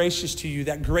he be gracious to you.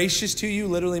 That gracious to you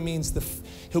literally means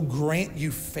he'll grant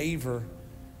you favor.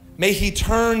 May he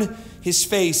turn his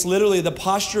face, literally the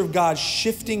posture of God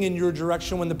shifting in your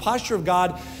direction. When the posture of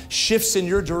God shifts in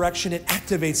your direction, it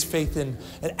activates faith and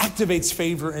it activates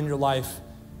favor in your life.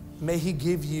 May he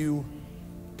give you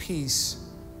peace.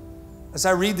 As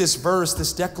I read this verse,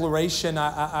 this declaration,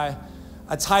 I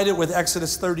tied it with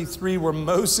Exodus 33, where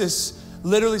Moses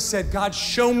literally said, God,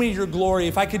 show me your glory.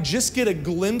 If I could just get a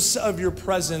glimpse of your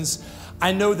presence,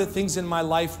 I know that things in my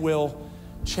life will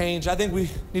change. I think we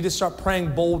need to start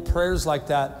praying bold prayers like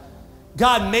that.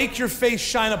 God, make your face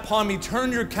shine upon me.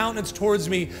 Turn your countenance towards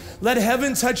me. Let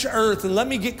heaven touch earth and let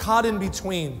me get caught in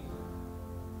between.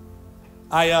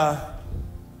 I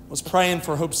was praying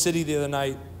for Hope City the other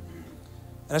night,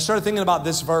 and I started thinking about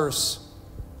this verse.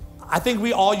 I think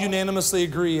we all unanimously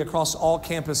agree across all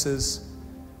campuses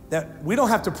that we don't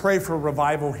have to pray for a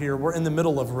revival here. We're in the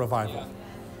middle of a revival.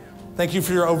 Thank you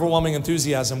for your overwhelming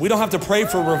enthusiasm. We don't have to pray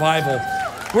for revival.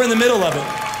 We're in the middle of it.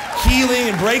 Healing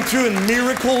and breakthrough and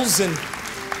miracles and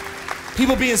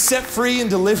people being set free and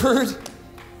delivered.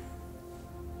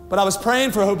 But I was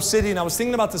praying for Hope City, and I was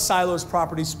thinking about the Silos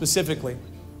property specifically.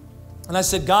 And I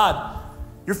said, God,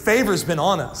 your favor's been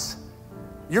on us.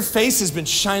 Your face has been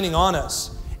shining on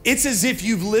us. It's as if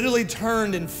you've literally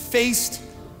turned and faced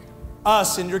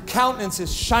us, and your countenance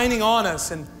is shining on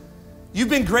us, and you've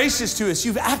been gracious to us.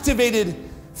 You've activated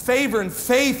favor and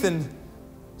faith and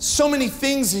so many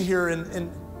things here,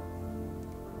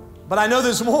 but I know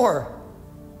there's more.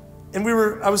 And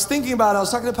I was thinking about it. I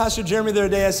was talking to Pastor Jeremy the other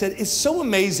day. I said, it's so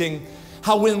amazing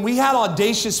how when we had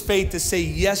audacious faith to say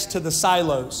yes to the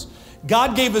Silos,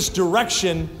 God gave us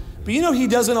direction, but you know he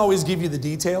doesn't always give you the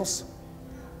details.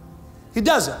 He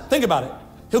doesn't. Think about it.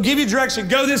 He'll give you direction.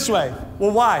 Go this way.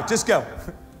 Well, why? Just go.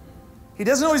 He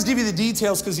doesn't always give you the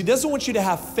details because he doesn't want you to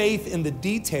have faith in the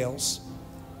details.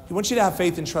 He wants you to have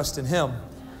faith and trust in him.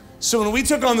 So when we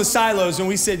took on the silos and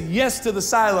we said yes to the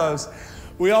silos,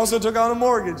 we also took on a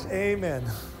mortgage. Amen.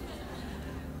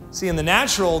 See, in the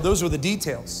natural, those were the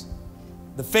details.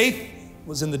 The faith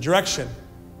was in the direction.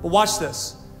 But watch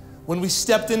this. When we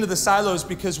stepped into the silos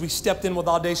because we stepped in with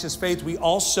audacious faith, we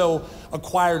also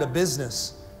acquired a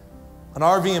business, an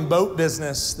RV and boat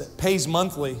business that pays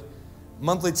monthly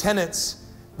tenants.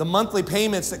 The monthly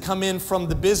payments that come in from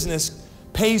the business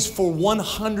pays for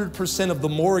 100% of the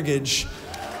mortgage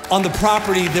on the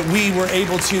property that we were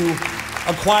able to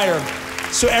acquire.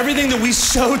 So everything that we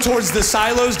sow towards the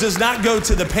silos does not go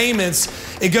to the payments,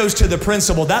 it goes to the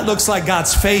principal. That looks like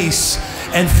God's face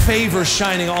and favor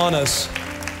shining on us.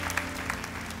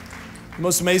 The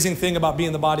most amazing thing about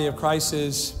being the body of Christ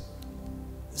is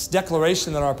this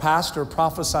declaration that our pastor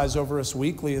prophesies over us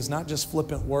weekly is not just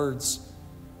flippant words.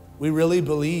 We really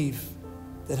believe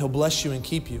that he'll bless you and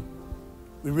keep you.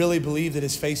 We really believe that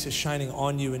his face is shining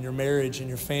on you in your marriage and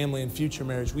your family and future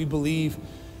marriage. We believe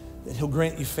that he'll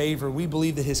grant you favor. We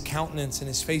believe that his countenance and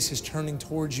his face is turning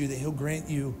towards you, that he'll grant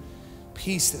you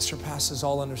peace that surpasses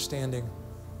all understanding.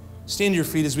 Stand to your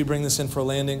feet as we bring this in for a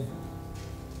landing.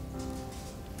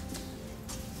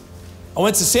 I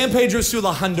went to San Pedro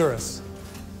Sula, Honduras,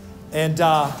 and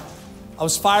I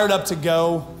was fired up to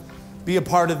go be a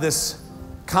part of this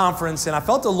conference, and I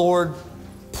felt the Lord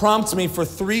prompt me for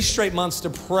 3 straight months to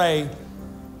pray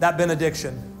that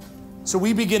benediction. So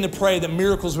we began to pray that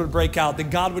miracles would break out,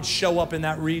 that God would show up in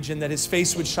that region, that his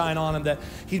face would shine on him, that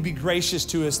he'd be gracious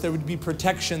to us, there would be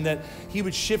protection, that he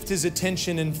would shift his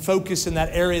attention and focus in that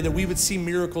area, that we would see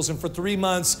miracles. And for 3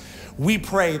 months, we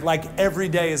prayed like every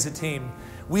day as a team.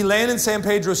 We landed in San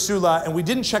Pedro Sula and we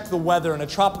didn't check the weather, and a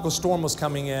tropical storm was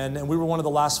coming in, and we were one of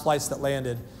the last flights that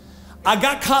landed. I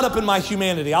got caught up in my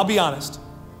humanity, I'll be honest.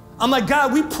 I'm like,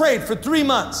 God, we prayed for 3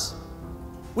 months.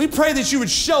 We prayed that you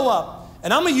would show up.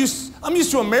 And I'm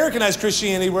used to Americanized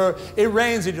Christianity where it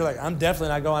rains and you're like, I'm definitely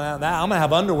not going out now. I'm going to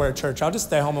have underwear church. I'll just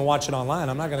stay home and watch it online.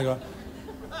 I'm not going to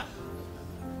go.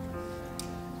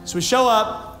 So we show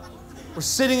up. We're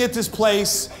sitting at this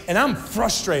place and I'm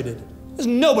frustrated. There's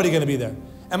nobody going to be there.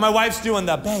 And my wife's doing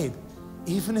the, babe,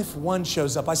 even if one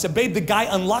shows up. I said, babe, the guy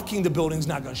unlocking the building's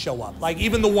not going to show up. Like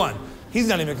even the one, he's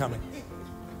not even coming.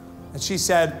 And she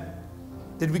said,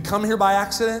 did we come here by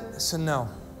accident? I said, no.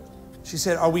 She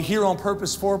said, are we here on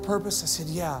purpose, for a purpose? I said,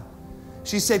 yeah.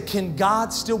 She said, can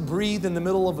God still breathe in the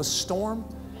middle of a storm?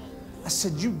 I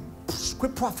said, you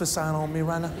quit prophesying on me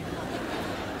right now.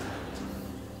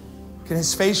 Can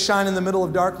his face shine in the middle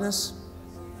of darkness?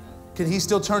 Can he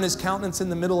still turn his countenance in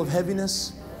the middle of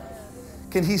heaviness?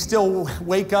 Can he still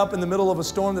wake up in the middle of a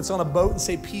storm that's on a boat and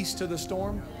say peace to the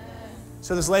storm?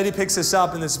 So this lady picks us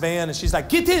up in this van and she's like,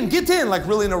 get in, like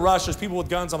really in a rush. There's people with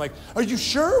guns. I'm like, are you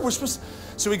sure? We're supposed to...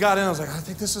 So we got in, I was like, I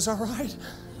think this is all right.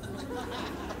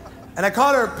 And I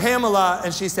called her Pamela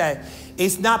and she said,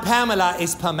 it's not Pamela,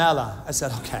 it's Pamela. I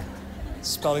said, okay.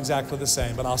 Spelled exactly the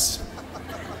same, but I'll...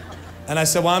 And I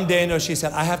said, well, I'm Daniel. She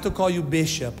said, I have to call you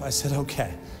Bishop. I said,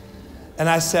 okay. And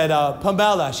I said,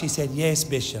 Pamela. She said, yes,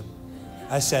 Bishop.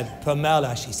 I said,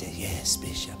 Pamela. She said, yes,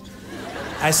 Bishop.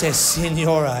 I said,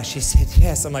 Senora. She said,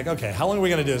 yes. I'm like, okay, how long are we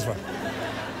going to do this for?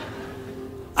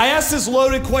 I asked this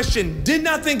loaded question. Did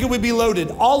not think it would be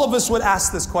loaded. All of us would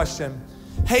ask this question.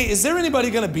 Hey, is there anybody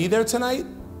going to be there tonight?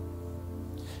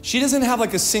 She doesn't have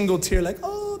like a single tear like,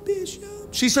 oh,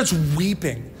 Bishop. She starts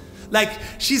weeping. Like,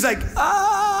 she's like,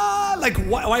 like,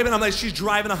 why? And I'm like, she's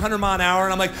driving 100 miles an hour.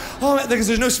 And I'm like, oh, because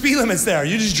there's no speed limits there.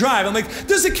 You just drive. I'm like,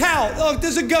 there's a cow. Oh,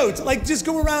 there's a goat. Like, just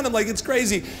go around. I'm like, it's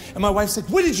crazy. And my wife's like,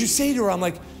 what did you say to her? I'm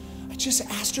like, I just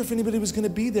asked her if anybody was going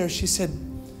to be there. She said,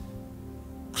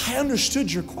 I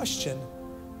understood your question.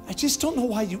 I just don't know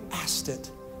why you asked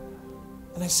it.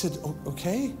 And I said, oh,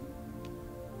 okay.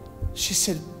 She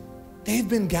said, they've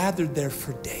been gathered there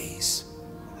for days.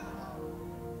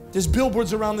 There's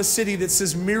billboards around the city that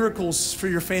says miracles for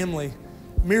your family,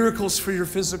 miracles for your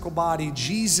physical body.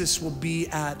 Jesus will be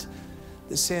at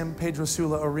the San Pedro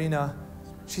Sula Arena.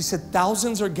 She said,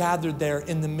 thousands are gathered there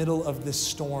in the middle of this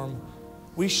storm.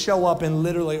 We show up and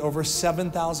literally over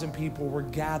 7,000 people were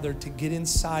gathered to get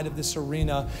inside of this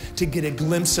arena, to get a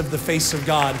glimpse of the face of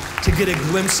God, to get a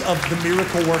glimpse of the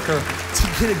miracle worker,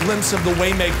 to get a glimpse of the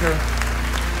waymaker.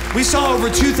 We saw over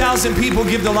 2,000 people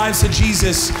give their lives to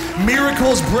Jesus,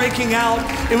 miracles breaking out.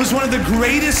 It was one of the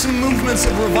greatest movements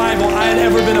of revival I had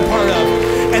ever been a part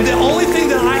of. And the only thing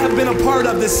that I have been a part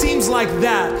of that seems like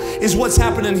that is what's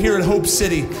happening here at Hope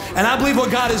City. And I believe what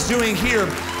God is doing here.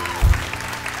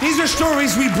 These are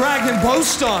stories we brag and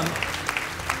boast on.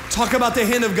 Talk about the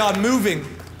hand of God moving.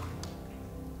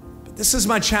 But this is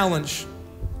my challenge.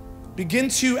 Begin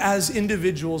to, as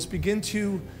individuals, begin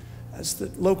to, as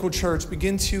the local church,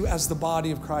 begin to, as the body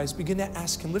of Christ, begin to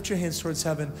ask Him. Lift your hands towards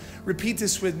heaven. Repeat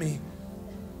this with me.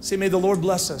 Say, may the Lord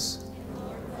bless us.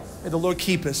 May the Lord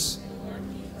keep us.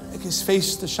 Make His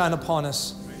face to shine upon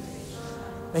us.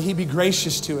 May He be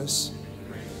gracious to us.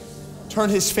 Turn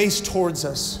His face towards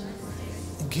us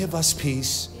and give us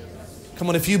peace. Come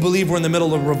on, if you believe we're in the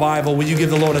middle of revival, will you give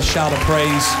the Lord a shout of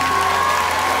praise?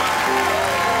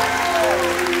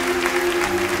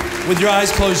 With your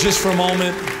eyes closed just for a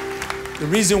moment, the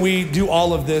reason we do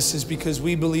all of this is because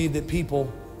we believe that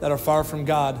people that are far from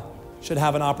God should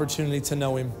have an opportunity to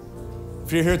know Him.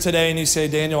 If you're here today and you say,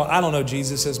 Daniel, I don't know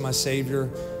Jesus as my Savior,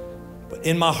 but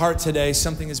in my heart today,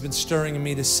 something has been stirring in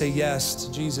me to say yes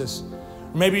to Jesus.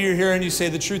 Or maybe you're here and you say,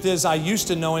 the truth is, I used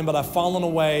to know Him, but I've fallen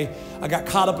away. I got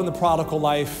caught up in the prodigal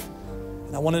life,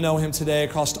 and I want to know Him today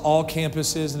across all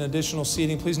campuses and additional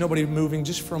seating. Please, nobody moving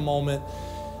just for a moment.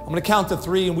 I'm going to count to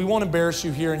 3, and we won't embarrass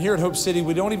you here. And here at Hope City,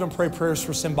 we don't even pray prayers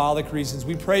for symbolic reasons.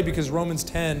 We pray because Romans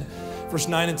 10, verse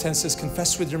 9 and 10 says,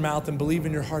 confess with your mouth and believe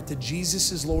in your heart that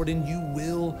Jesus is Lord, and you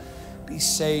will be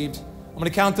saved. I'm going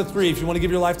to count to 3. If you want to give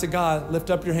your life to God,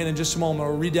 lift up your hand in just a moment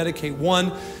or rededicate.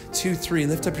 1, 2, 3.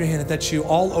 Lift up your hand if that's you,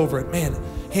 all over it. Man,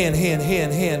 hand,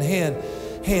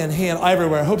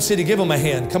 everywhere. Hope City, give them a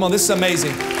hand. Come on, this is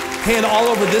amazing. Hand all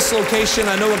over this location.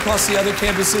 I know across the other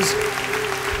campuses.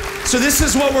 So this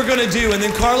is what we're going to do. And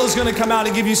then Carla's going to come out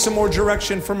and give you some more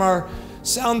direction from our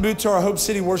sound booth to our Hope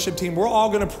City worship team. We're all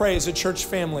going to pray as a church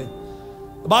family.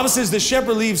 The Bible says the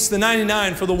shepherd leaves the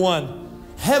 99 for the one.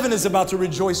 Heaven is about to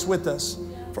rejoice with us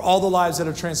for all the lives that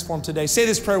are transformed today. Say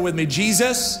this prayer with me.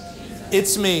 Jesus,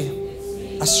 it's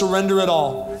me. I surrender it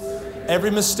all. Every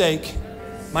mistake,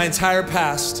 my entire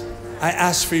past, I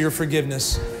ask for your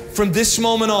forgiveness. From this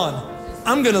moment on,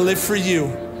 I'm going to live for you.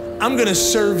 I'm going to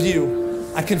serve you.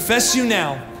 I confess you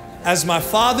now as my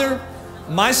Father,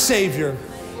 my Savior,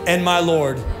 and my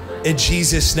Lord. In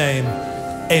Jesus' name,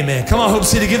 amen. Come on, Hope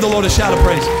City, give the Lord a shout of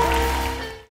praise.